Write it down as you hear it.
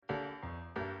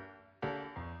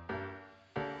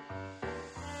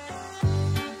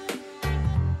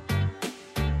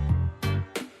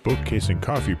Bookcase and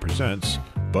Coffee presents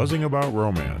Buzzing About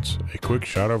Romance, a quick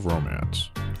shot of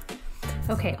romance.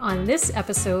 Okay, on this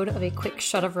episode of A Quick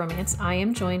Shot of Romance, I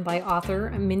am joined by author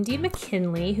Mindy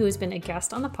McKinley, who has been a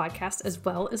guest on the podcast as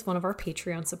well as one of our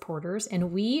Patreon supporters,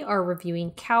 and we are reviewing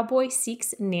Cowboy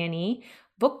Seeks Nanny,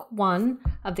 Book 1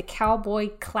 of the Cowboy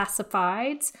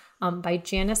Classifieds by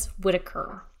Janice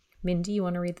Whitaker. Mindy, you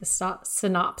want to read the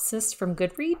synopsis from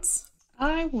Goodreads?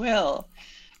 I will.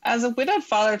 As a widowed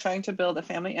father trying to build a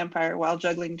family empire while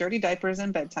juggling dirty diapers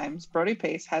and bedtimes, Brody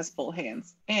Pace has full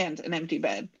hands and an empty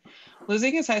bed.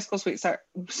 Losing his high school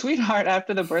sweetheart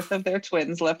after the birth of their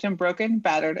twins left him broken,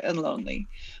 battered, and lonely.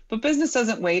 But business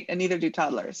doesn't wait, and neither do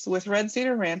toddlers. With Red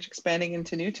Cedar Ranch expanding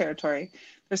into new territory,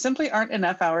 there simply aren't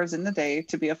enough hours in the day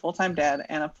to be a full-time dad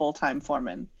and a full-time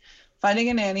foreman. Finding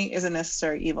a nanny is a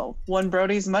necessary evil, one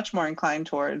Brody's much more inclined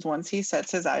towards once he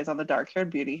sets his eyes on the dark-haired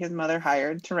beauty his mother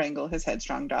hired to wrangle his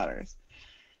headstrong daughters.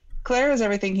 Claire is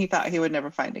everything he thought he would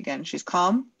never find again. She's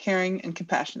calm, caring, and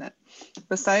compassionate.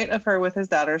 The sight of her with his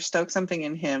daughter stoked something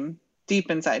in him,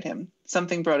 deep inside him,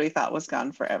 something Brody thought was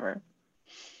gone forever.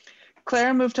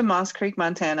 Claire moved to Moss Creek,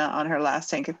 Montana on her last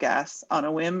tank of gas, on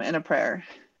a whim and a prayer.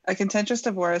 A contentious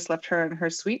divorce left her and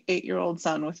her sweet 8-year-old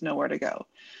son with nowhere to go,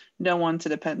 no one to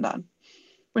depend on.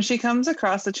 When she comes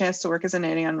across the chance to work as a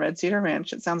nanny on Red Cedar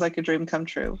Ranch, it sounds like a dream come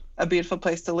true. A beautiful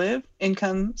place to live,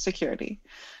 income, security.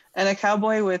 And a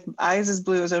cowboy with eyes as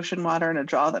blue as ocean water and a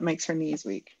drawl that makes her knees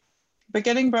weak. But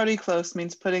getting Brody close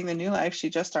means putting the new life she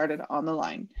just started on the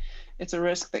line. It's a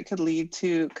risk that could lead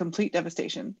to complete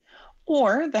devastation,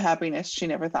 or the happiness she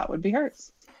never thought would be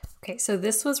hers. Okay, so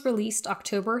this was released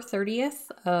October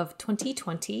 30th of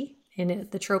 2020, and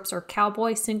the tropes are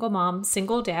cowboy, single mom,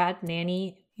 single dad,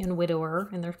 nanny, and widower,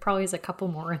 and there probably is a couple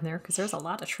more in there because there's a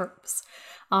lot of tropes.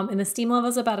 And the steam level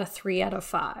is about a 3 out of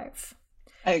 5.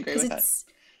 I agree with that.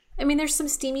 I mean, there's some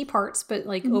steamy parts, but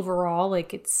like overall,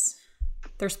 like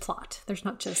there's plot. There's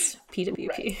not just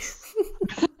PWP.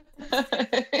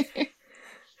 Right.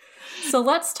 So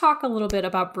let's talk a little bit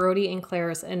about Brody and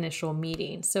Claire's initial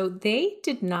meeting. So it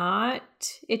did not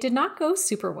go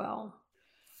super well.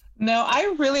 No,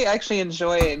 I really actually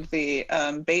enjoyed the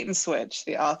bait and switch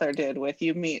the author did with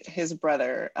you meet his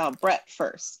brother, Brett,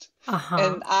 first. Uh-huh.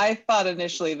 And I thought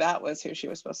initially that was who she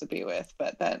was supposed to be with,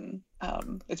 but then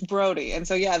it's Brody. And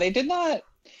so, yeah, they did not,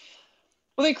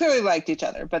 well, they clearly liked each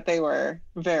other, but they were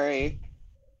very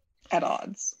at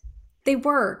odds. They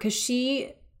were, because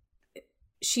she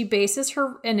bases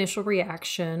her initial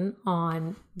reaction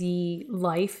on the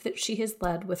life that she has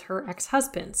led with her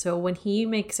ex-husband. So when he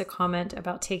makes a comment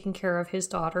about taking care of his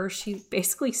daughter, she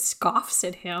basically scoffs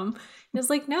at him and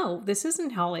is like, no, this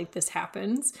isn't how like this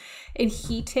happens. And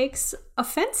he takes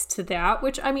offense to that,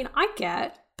 which I mean, I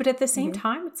get, but at the same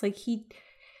time, it's like he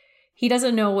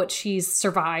doesn't know what she's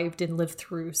survived and lived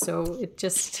through. So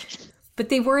but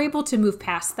they were able to move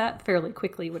past that fairly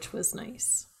quickly, which was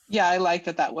nice. Yeah, I like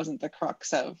that wasn't the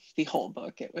crux of the whole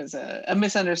book. It was a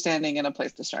misunderstanding and a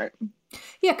place to start.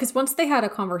 Yeah, because once they had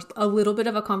a little bit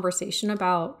of a conversation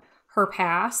about her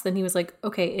past, then he was like,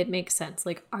 okay, it makes sense.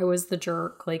 Like, I was the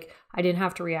jerk. Like, I didn't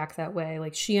have to react that way.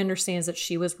 Like, she understands that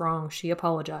she was wrong. She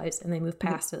apologized, and they moved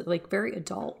past it. Like, very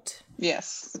adult.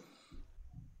 Yes.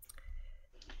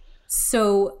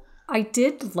 So I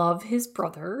did love his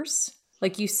brothers.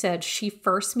 Like you said, she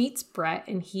first meets Brett,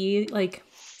 and he, like,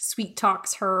 sweet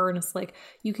talks her and it's like,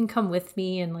 you can come with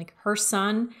me. And like her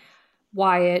son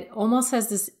Wyatt almost has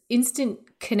this instant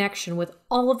connection with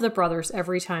all of the brothers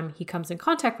every time he comes in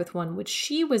contact with one, which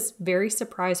she was very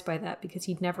surprised by that because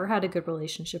he'd never had a good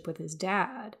relationship with his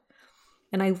dad.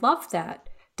 And I love that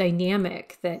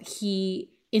dynamic that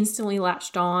he instantly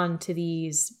latched on to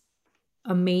these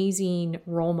amazing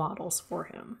role models for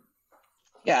him.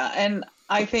 Yeah, and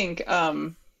I think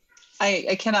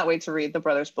I cannot wait to read the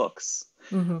brothers' books.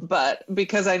 Mm-hmm. But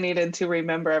because I needed to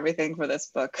remember everything for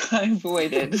this book, I've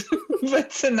waited.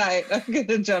 But tonight I'm going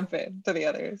to jump into the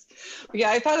others. But yeah,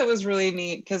 I thought it was really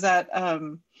neat because that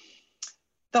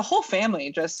the whole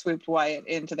family just swooped Wyatt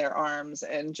into their arms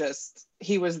and just,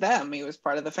 he was them. He was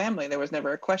part of the family. There was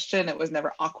never a question. It was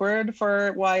never awkward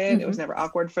for Wyatt. Mm-hmm. It was never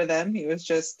awkward for them.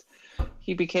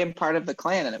 He became part of the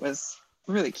clan, and it was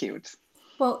really cute.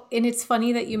 Well, and it's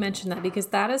funny that you mentioned that because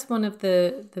that is one of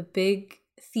the big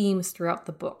themes throughout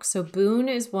the book. So Boone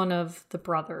is one of the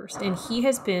brothers, and he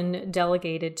has been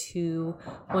delegated to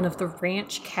one of the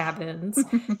ranch cabins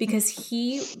because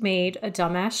he made a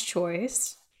dumbass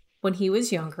choice when he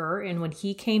was younger. And when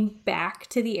he came back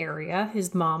to the area,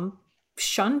 his mom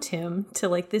shunned him to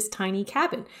like this tiny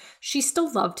cabin. She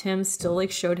still loved him, still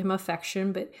like showed him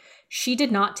affection, but she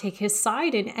did not take his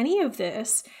side in any of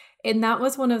this. And that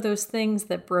was one of those things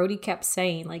that Brody kept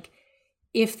saying, like,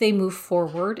 if they move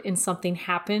forward and something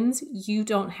happens, you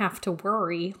don't have to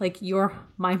worry. Like,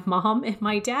 my mom and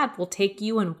my dad will take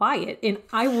you and Wyatt, and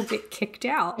I will get kicked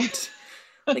out.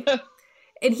 Like,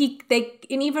 and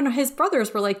even his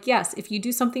brothers were like, yes, if you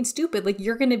do something stupid, like,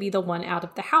 you're going to be the one out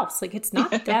of the house. Like, it's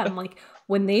not them. Like,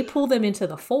 when they pull them into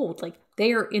the fold, like,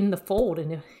 they are in the fold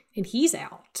and he's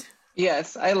out.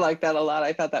 Yes, I like that a lot.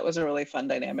 I thought that was a really fun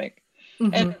dynamic.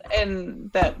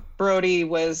 And that Brody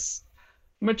was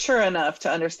mature enough to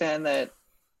understand that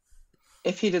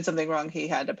if he did something wrong, he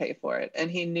had to pay for it. And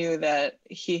he knew that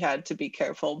he had to be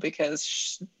careful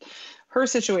because her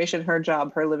situation, her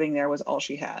job, her living there was all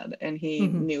she had. And he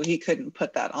knew he couldn't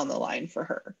put that on the line for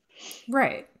her.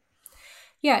 Right.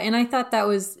 Yeah. And I thought that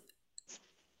was,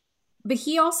 but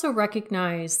he also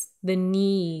recognized the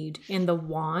need and the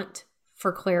want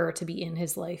for Clara to be in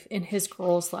his life, in his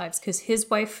girls' lives, because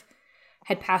his wife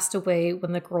had passed away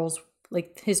when the girls,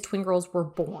 like his twin girls, were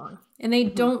born. And they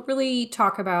don't really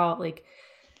talk about like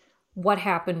what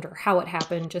happened or how it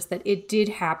happened, just that it did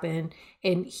happen.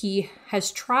 And he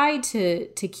has tried to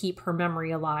keep her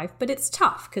memory alive, but it's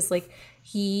tough because like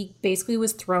he basically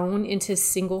was thrown into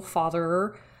single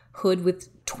fatherhood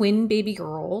with twin baby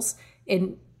girls.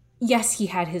 And yes, he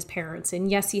had his parents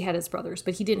and yes, he had his brothers,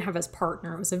 but he didn't have his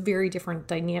partner. It was a very different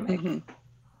dynamic.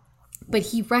 But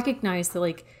he recognized that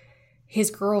like his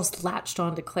girls latched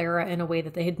on to Clara in a way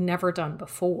that they had never done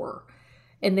before.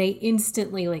 And they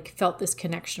instantly like felt this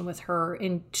connection with her.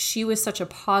 And she was such a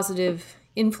positive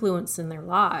influence in their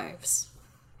lives.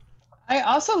 I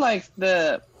also like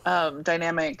the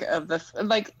dynamic of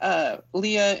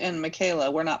Leah and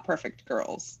Michaela were not perfect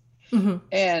girls.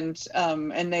 And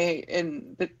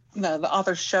the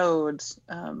author showed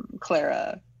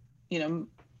Clara,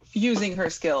 using her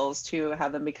skills to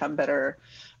have them become better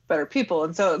people.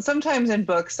 And so sometimes in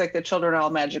books, like the children are all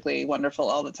magically wonderful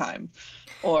all the time,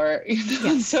 or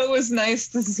so it was nice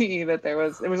to see that there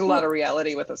was a lot of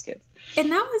reality with those kids.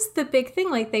 And that was the big thing.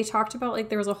 Like they talked about, like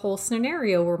there was a whole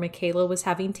scenario where Michaela was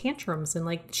having tantrums, and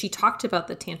like she talked about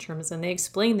the tantrums, and they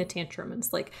explained the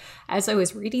tantrums. Like as I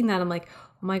was reading that, I'm like,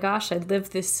 oh my gosh, I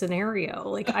lived this scenario.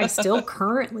 Like I still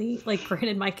currently, like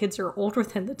granted my kids are older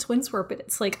than the twins were, but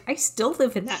it's like I still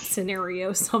live in that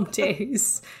scenario some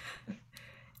days.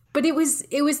 But it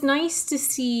was nice to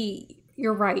see,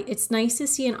 you're right, it's nice to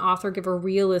see an author give a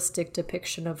realistic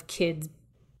depiction of kids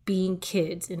being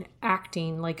kids and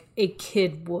acting like a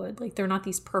kid would. Like they're not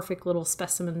these perfect little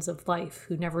specimens of life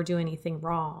who never do anything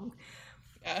wrong.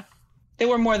 Yeah. They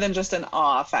were more than just an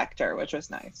awe factor, which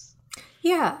was nice.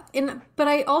 Yeah. But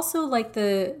I also like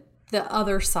the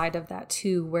other side of that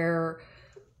too, where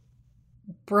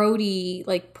Brody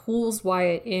like pulls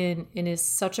Wyatt in and is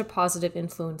such a positive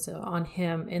influence on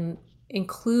him and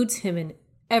includes him in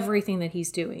everything that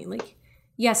he's doing. Like,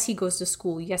 yes, he goes to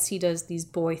school. Yes, he does these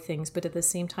boy things, but at the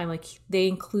same time, like they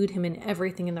include him in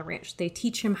everything in the ranch. They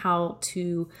teach him how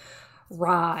to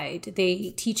ride.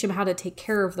 They teach him how to take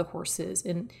care of the horses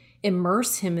and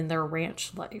immerse him in their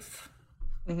ranch life.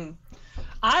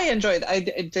 I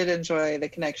did enjoy the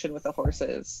connection with the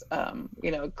horses.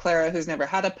 Clara, who's never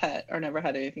had a pet or never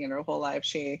had anything in her whole life,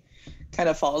 she kind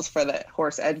of falls for that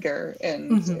horse Edgar,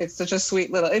 and it's such a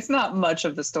sweet little, it's not much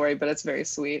of the story, but it's very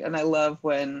sweet. And I love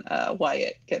when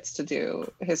Wyatt gets to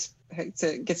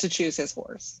choose his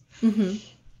horse.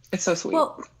 It's so sweet.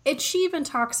 Well, she even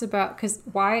talks about, because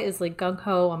Wyatt is like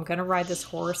gung-ho, I'm going to ride this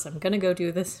horse, I'm going to go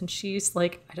do this. And she's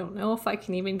like, I don't know if I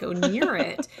can even go near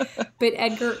it. But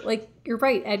Edgar, like, you're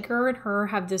right. Edgar and her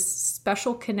have this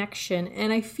special connection.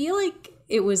 And I feel like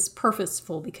it was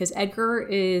purposeful because Edgar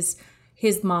is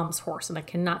his mom's horse. And I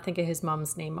cannot think of his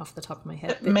mom's name off the top of my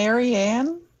head. Mary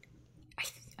Ann?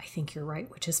 I think you're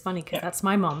right, which is funny because that's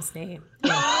my mom's name.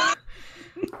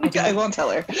 I won't tell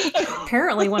her.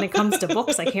 Apparently, when it comes to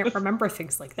books, I can't remember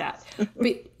things like that.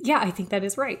 But yeah, I think that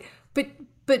is right.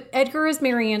 But Edgar is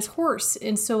Marianne's horse.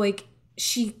 And so like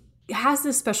she has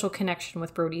this special connection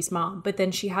with Brody's mom, but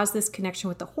then she has this connection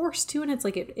with the horse too. And it's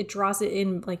like it draws it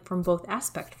in like from both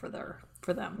aspects for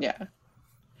them. Yeah.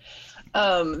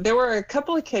 There were a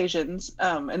couple occasions,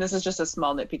 and this is just a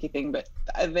small nitpicky thing, but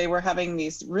they were having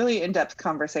these really in-depth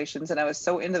conversations, and I was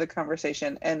so into the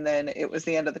conversation, and then it was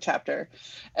the end of the chapter,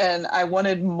 and I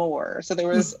wanted more. So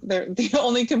the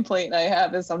only complaint I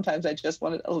have is sometimes I just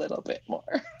wanted a little bit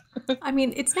more. I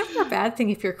mean, it's never a bad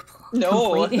thing if your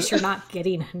complaint is you're not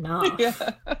getting enough. Yeah.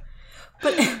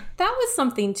 But that was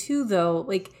something too, though,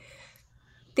 like,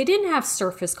 they didn't have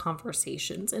surface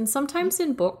conversations. And sometimes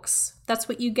in books, that's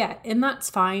what you get. And that's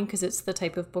fine because it's the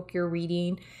type of book you're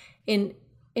reading. And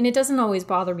it doesn't always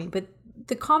bother me. But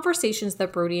the conversations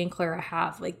that Brody and Clara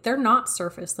have, like, they're not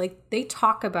surface. Like, they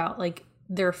talk about, like,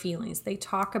 their feelings. They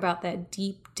talk about that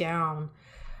deep down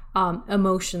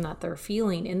emotion that they're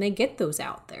feeling, and they get those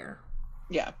out there.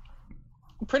 Yeah.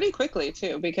 Pretty quickly,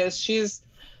 too, because she's,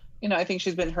 I think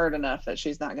she's been hurt enough that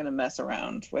she's not going to mess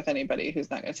around with anybody who's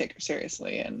not going to take her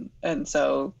seriously. And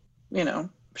so,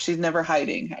 she's never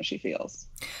hiding how she feels.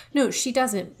 No, she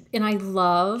doesn't. And I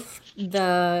love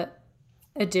the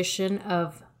addition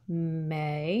of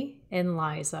May and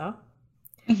Liza.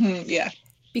 Mm-hmm, yeah.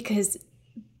 Because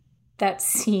that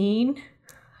scene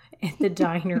in the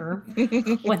diner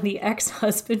when the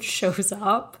ex-husband shows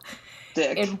up.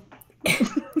 Dick. And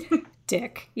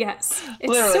Dick, yes. It's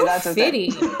literally, so that's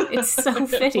fitting. It's so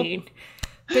fitting.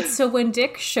 But so when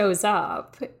Dick shows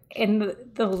up and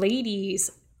the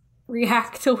ladies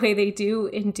react the way they do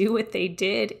and do what they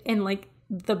did, and like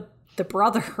the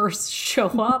brothers show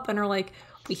up and are like,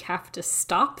 we have to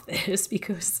stop this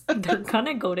because they're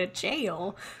gonna go to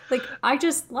jail. Like, I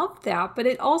just love that. But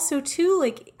it also too,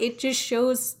 like, it just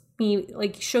shows me,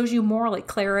 like, shows you more like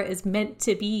Clara is meant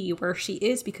to be where she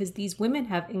is, because these women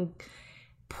have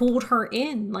pulled her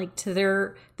in, like, to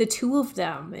the two of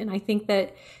them. And I think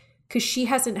that because she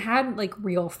hasn't had like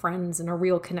real friends and a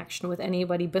real connection with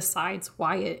anybody besides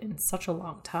Wyatt in such a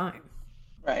long time.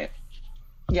 Right.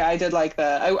 Yeah, I did like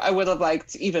that. I would have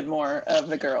liked even more of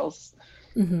the girls.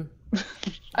 Mm-hmm.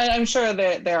 I'm sure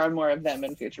that there are more of them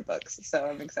in future books, so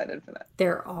I'm excited for that.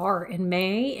 There are. And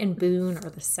May and Boone are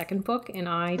the second book, and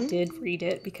I did read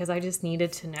it because I just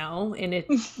needed to know, and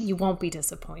you won't be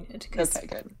disappointed because okay,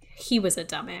 good. He was a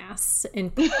dumbass.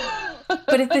 And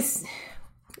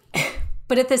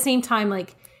but at the same time,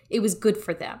 like, it was good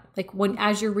for them. Like,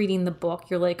 as you're reading the book,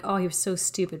 you're like, oh, he was so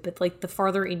stupid. But like the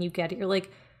farther in you get it, you're like,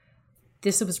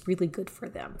 this was really good for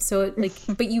them. So it, like,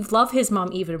 but you love his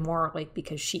mom even more, like,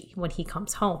 because when he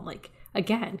comes home, like,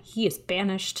 again, he is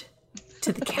banished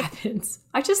to the cabins.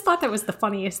 I just thought that was the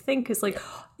funniest thing, because like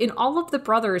in all of the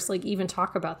brothers, like, even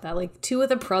talk about that. Like, two of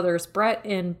the brothers, Brett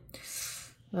and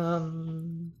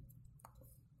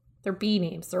they're B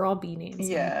names. They're all B names.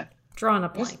 Yeah. I'm drawing a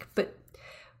blank, but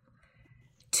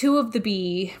two of the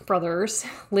B brothers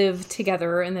live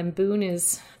together, and then Boone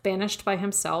is banished by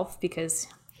himself because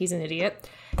he's an idiot.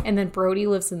 And then Brody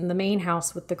lives in the main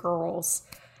house with the girls.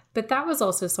 But that was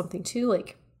also something too,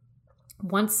 like,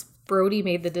 once Brody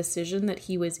made the decision that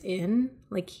he was in,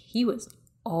 like, he was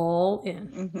all in.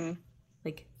 Mm-hmm.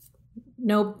 Like,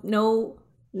 no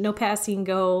passing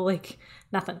go, like,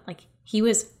 nothing. Like, he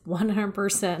was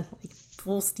 100% like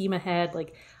full steam ahead.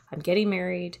 Like, I'm getting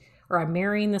married, or I'm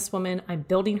marrying this woman. I'm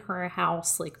building her a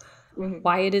house. Like,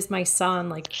 Wyatt is my son.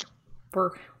 Like,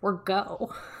 we're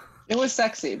go. It was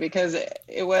sexy because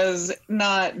it was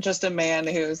not just a man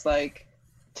who's like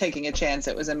taking a chance.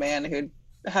 It was a man who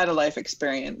had a life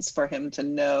experience for him to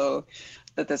know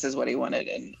that this is what he wanted,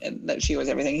 and that she was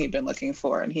everything he'd been looking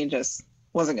for, and he just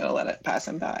wasn't going to let it pass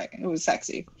him by. It was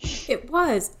sexy. It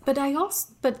was, but I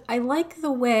like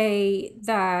the way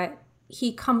that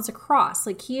he comes across.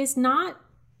 Like, he is not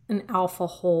an alpha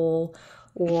hole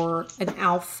or an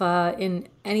alpha in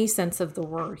any sense of the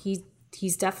word.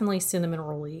 He's definitely cinnamon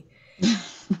rolly.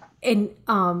 And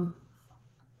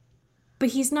but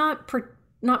he's not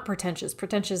pretentious.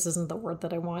 Pretentious isn't the word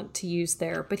that I want to use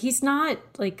there, but he's not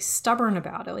like stubborn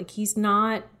about it. Like, he's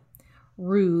not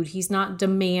rude, he's not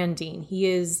demanding. He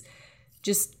is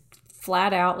just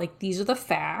flat out like, these are the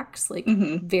facts. Like,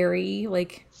 very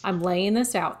like, I'm laying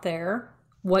this out there.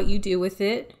 What you do with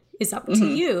it is up to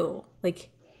you. Like,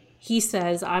 he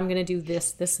says, I'm going to do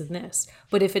this, this, and this.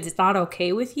 But if it's not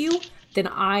okay with you,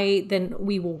 then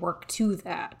we will work to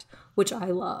that, which I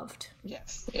loved.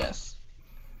 Yes.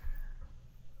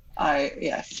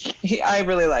 I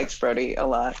really liked Brody a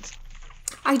lot.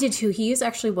 I did too. He is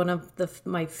actually one of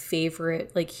my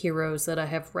favorite like heroes that I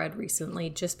have read recently,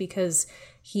 just because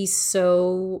he's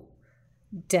so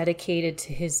dedicated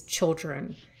to his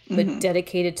children, but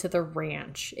dedicated to the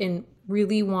ranch, and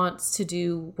really wants to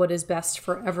do what is best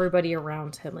for everybody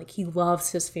around him. Like, he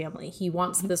loves his family. He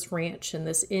wants this ranch and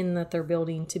this inn that they're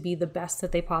building to be the best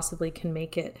that they possibly can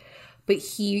make it. But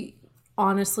he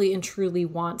honestly and truly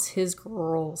wants his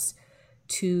girls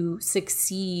to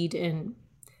succeed and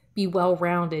be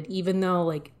well-rounded, even though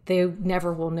like they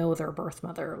never will know their birth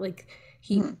mother. Like,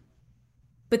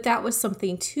 but that was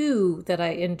something too that I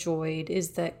enjoyed,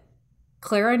 is that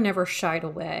Clara never shied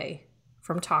away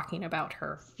from talking about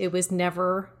her. It was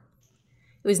never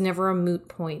a moot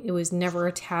point. It was never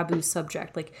a taboo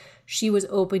subject. Like, she was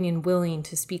open and willing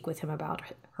to speak with him about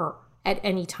her at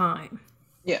any time.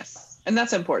 Yes. And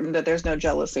that's important, that there's no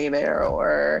jealousy there,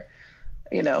 or,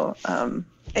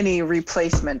 any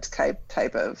replacement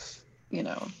type of,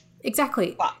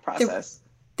 exactly thought process.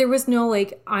 There was no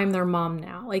like, I'm their mom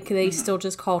now. Like they still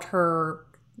just called her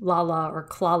Lala or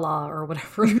Klala or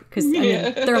whatever, because I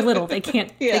mean they're little. They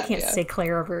can't say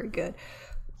Clara very good.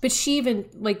 But she even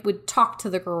like would talk to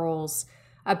the girls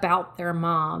about their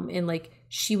mom, and like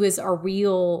she was a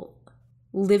real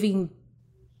living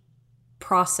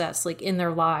process like in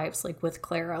their lives, like with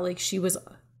Clara. Like she was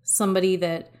somebody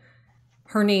that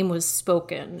her name was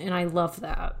spoken, and I love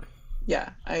that.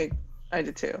 Yeah, I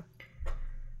did too.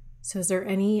 So is there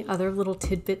any other little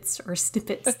tidbits or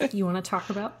snippets that you want to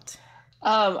talk about?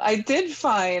 I did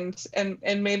find, and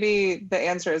maybe the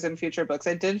answer is in future books,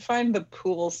 I did find the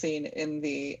pool scene in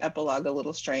the epilogue a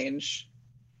little strange.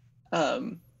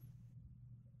 But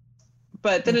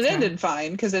then it ended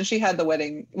fine, because then she had the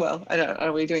wedding. Well, I don't know.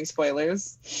 Are we doing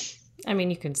spoilers? I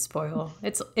mean, you can spoil.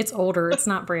 It's older. It's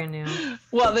not brand new.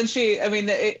 Well, then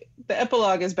the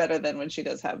epilogue is better than when she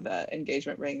does have the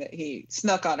engagement ring that he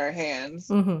snuck on her hands.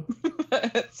 Mm-hmm.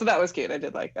 So that was cute. I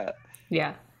did like that.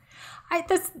 Yeah.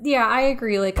 I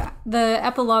agree. Like the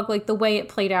epilogue, like the way it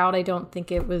played out, I don't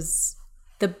think it was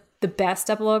the best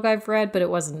epilogue I've read, but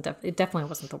it definitely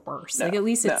wasn't the worst. No, like at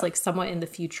least it's like somewhat in the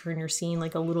future, and you're seeing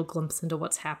like a little glimpse into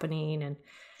what's happening, and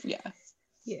yeah.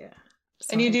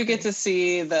 So and you do get to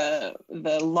see the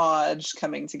lodge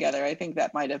coming together. I think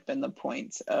that might have been the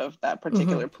point of that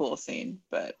particular pool scene,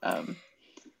 but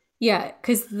yeah,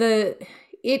 because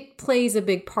it plays a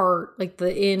big part, like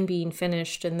the inn being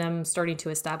finished and them starting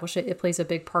to establish it. It plays a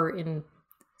big part in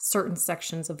certain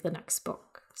sections of the next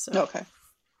book. So. Okay.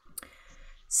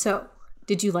 So,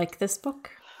 did you like this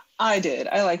book? I did.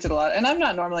 I liked it a lot. And I'm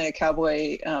not normally a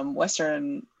cowboy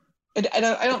Western. I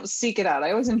don't seek it out.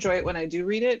 I always enjoy it when I do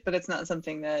read it, but it's not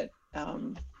something that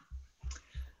I'm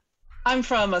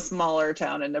from a smaller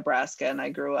town in Nebraska, and I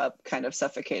grew up kind of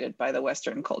suffocated by the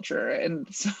Western culture. And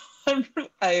so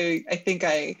I think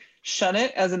I shun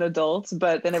it as an adult,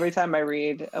 but then every time I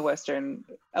read a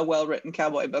well-written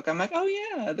cowboy book, I'm like,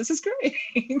 oh yeah, this is great.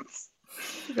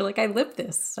 You're like, I live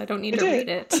this. I don't need to read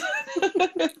it.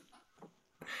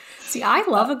 See, I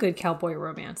love a good cowboy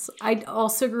romance. I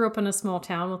also grew up in a small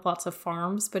town with lots of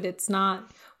farms, but we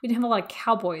didn't have a lot of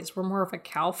cowboys. We're more of a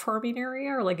cow farming area,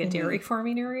 or like a dairy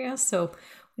farming area. So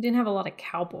we didn't have a lot of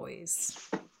cowboys.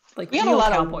 Like we had real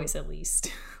cowboys, at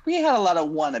least. We had a lot of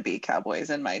wannabe cowboys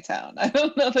in my town. I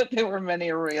don't know that there were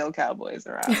many real cowboys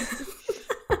around.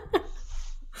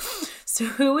 So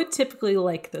who would typically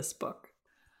like this book?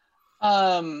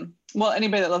 Well,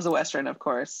 anybody that loves a Western, of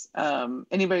course.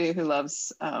 Anybody who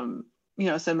loves,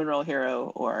 cinnamon roll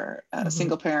hero, or a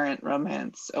single parent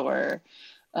romance, or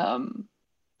a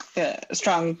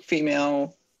strong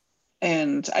female.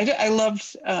 And I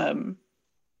loved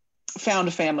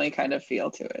found family kind of feel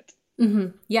to it. Mm-hmm.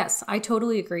 Yes, I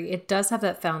totally agree. It does have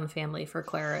that found family for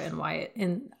Clara and Wyatt.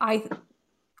 And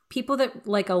people that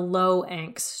like a low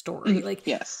angst story, like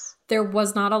yes. There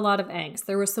was not a lot of angst.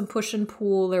 There was some push and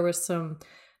pull. There was some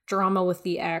drama with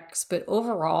the ex, but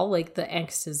overall, like the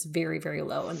angst is very, very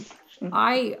low. And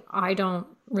I don't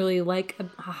really like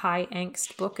a high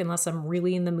angst book unless I'm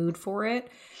really in the mood for it.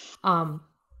 But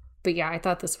yeah, I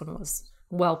thought this one was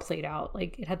well played out.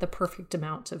 Like it had the perfect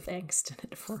amount of angst in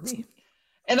it for me.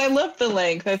 And I love the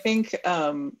length. I think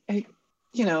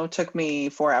it took me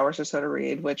 4 hours or so to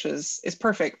read, which is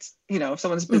perfect. If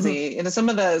someone's busy, and some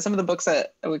of the books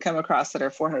that we come across that are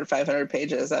 400, 500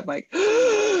 pages, I'm like,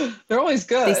 they're always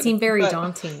good. They seem very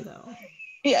daunting though.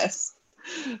 Yes.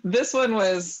 This one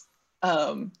was,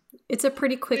 it's a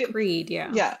pretty quick read.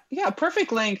 Yeah. Yeah.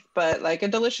 Perfect length, but like a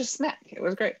delicious snack. It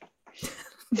was great.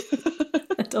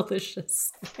 A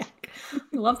delicious snack.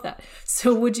 I love that.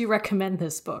 So would you recommend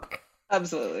this book?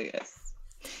 Absolutely. Yes.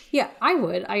 Yeah, I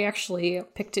would. I actually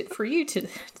picked it for you to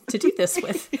do this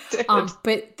with.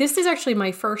 But this is actually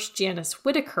my first Janice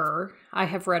Whittaker. I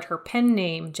have read her pen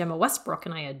name, Gemma Westbrook,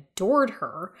 and I adored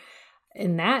her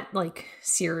in that like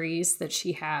series that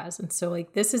she has. And so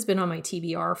like this has been on my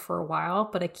TBR for a while,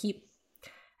 but I keep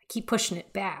pushing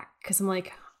it back because I'm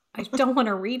like, I don't want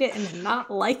to read it and then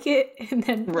not like it and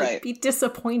then like, be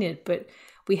disappointed. But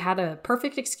we had a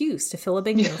perfect excuse to fill a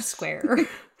bingo square.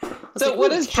 So like,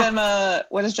 what is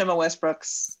Gemma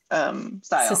Westbrook's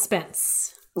style?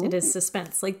 Suspense. Ooh. It is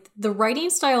suspense. Like the writing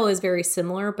style is very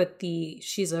similar, but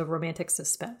she's a romantic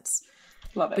suspense.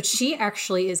 Love it. But she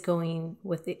actually is going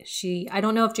with I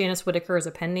don't know if Janice Whittaker is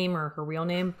a pen name or her real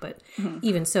name, but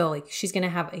even so, like she's going to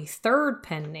have a third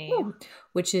pen name,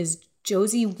 which is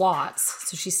Josie Watts.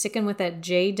 So she's sticking with that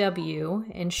JW,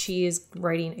 and she is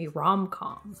writing a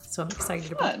rom-com. So I'm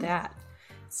excited about that.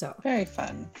 So very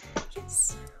fun.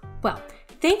 Yes. Well,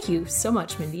 Thank you so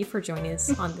much, Mindy, for joining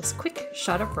us on this quick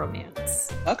shot of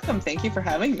romance. Welcome. Thank you for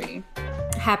having me.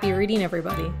 Happy reading,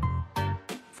 everybody.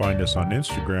 Find us on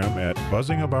Instagram at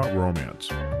Buzzing About Romance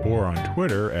or on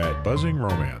Twitter at Buzzing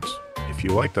Romance. If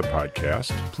you like the podcast,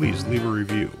 please leave a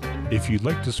review. If you'd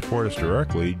like to support us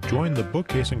directly, join the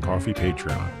Bookcase and Coffee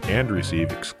Patreon and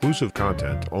receive exclusive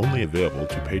content only available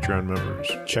to Patreon members.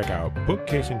 Check out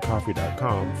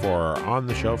bookcaseandcoffee.com for our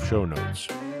on-the-shelf show notes.